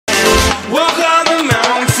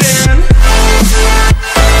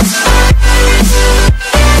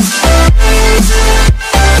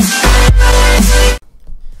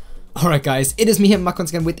Alright guys, it is me Hitman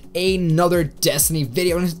once again with another Destiny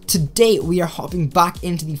video, and today we are hopping back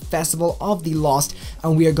into the Festival of the Lost,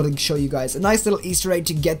 and we are going to show you guys a nice little Easter egg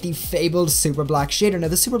to get the fabled SUPERBLACK shader. Now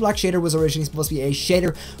the SUPERBLACK shader was originally supposed to be a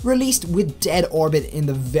shader released with Dead Orbit in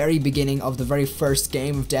the very beginning of the very first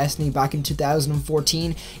game of Destiny back in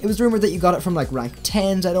 2014. It was rumored that you got it from like rank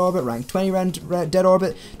 10 Dead Orbit, rank 20 Dead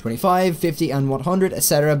Orbit, 25, 50 and 100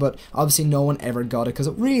 etc, but obviously no one ever got it because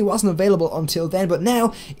it really wasn't available until then. But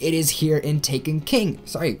now it is here in Taken King.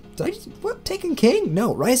 Sorry, what? Taken King?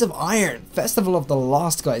 No, Rise of Iron, Festival of the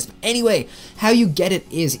Lost, guys. But anyway, how you get it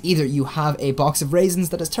is either you have a box of raisins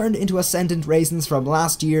that has turned into Ascendant raisins from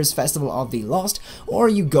last year's Festival of the Lost, or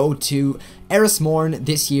you go to Erismorn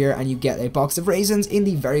this year and you get a box of raisins in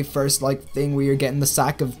the very first like thing where you're getting the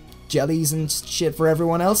sack of jellies and shit for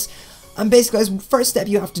everyone else. And basically, guys, first step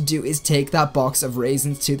you have to do is take that box of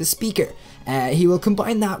raisins to the speaker. He will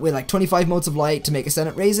combine that with like 25 motes of light to make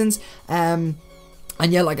Ascendant raisins. And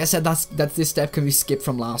yeah, like I said, that's this step can be skipped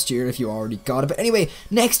from last year if you already got it. But anyway,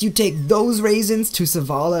 next you take those raisins to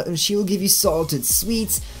Zavala and she will give you salted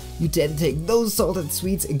sweets. You then take those salted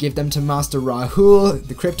sweets and give them to Master Rahul,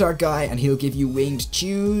 the Cryptarch guy, and he'll give you winged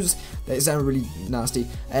chews. They sound really nasty.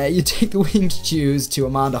 You take the winged chews to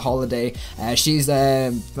Amanda Holiday. She's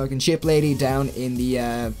a fucking ship lady down in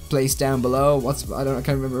the place down below. I can't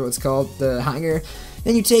remember what it's called, the hangar.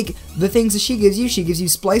 Then you take the things that she gives you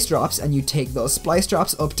splice drops, and you take those splice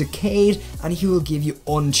drops up to Cade, and he will give you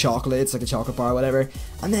unchocolates, like a chocolate bar or whatever.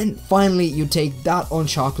 And then finally you take that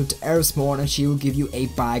unchocolate to Erismorn, and she will give you a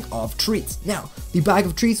bag of treats. Now, the bag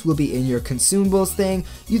of treats will be in your consumables thing.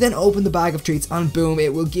 You then open the bag of treats, and boom,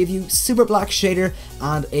 it will give you SUPERBLACK shader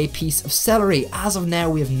and a piece of celery. As of now,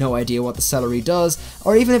 we have no idea what the celery does,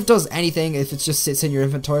 or even if it does anything, if it just sits in your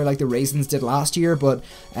inventory like the raisins did last year. But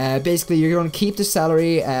basically, you're going to keep the celery.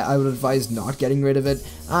 I would advise not getting rid of it,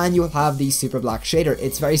 and you will have the SUPERBLACK shader.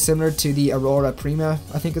 It's very similar to the Aurora Prima,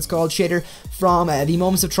 I think it's called, shader from the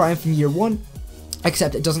Moments of Triumph from year 1.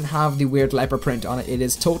 Except it doesn't have the weird leopard print on it. It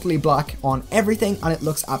is totally black on everything and it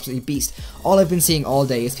looks absolutely beast. All I've been seeing all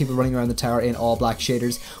day is people running around the tower in all black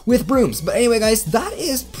shaders with brooms. But anyway guys, that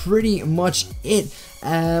is pretty much it.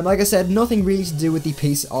 Like I said, nothing really to do with the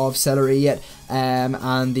piece of celery yet,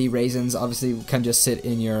 and the raisins obviously can just sit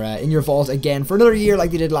in your vault again for another year like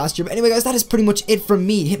they did last year. But anyway guys, that is pretty much it from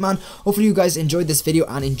me, Hitman. Hopefully you guys enjoyed this video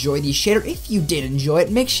and enjoy the shader. If you did enjoy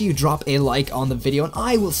it, make sure you drop a like on the video, and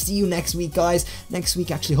I will see you next week, guys. Next week,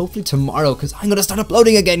 actually, hopefully tomorrow, because I'm gonna start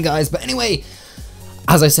uploading again, guys. But anyway,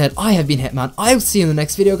 as I said, I have been Hitman. I'll see you in the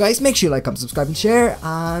next video, guys. Make sure you like, comment, subscribe, and share,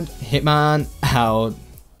 and Hitman out.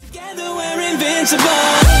 Together we're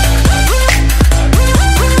invincible.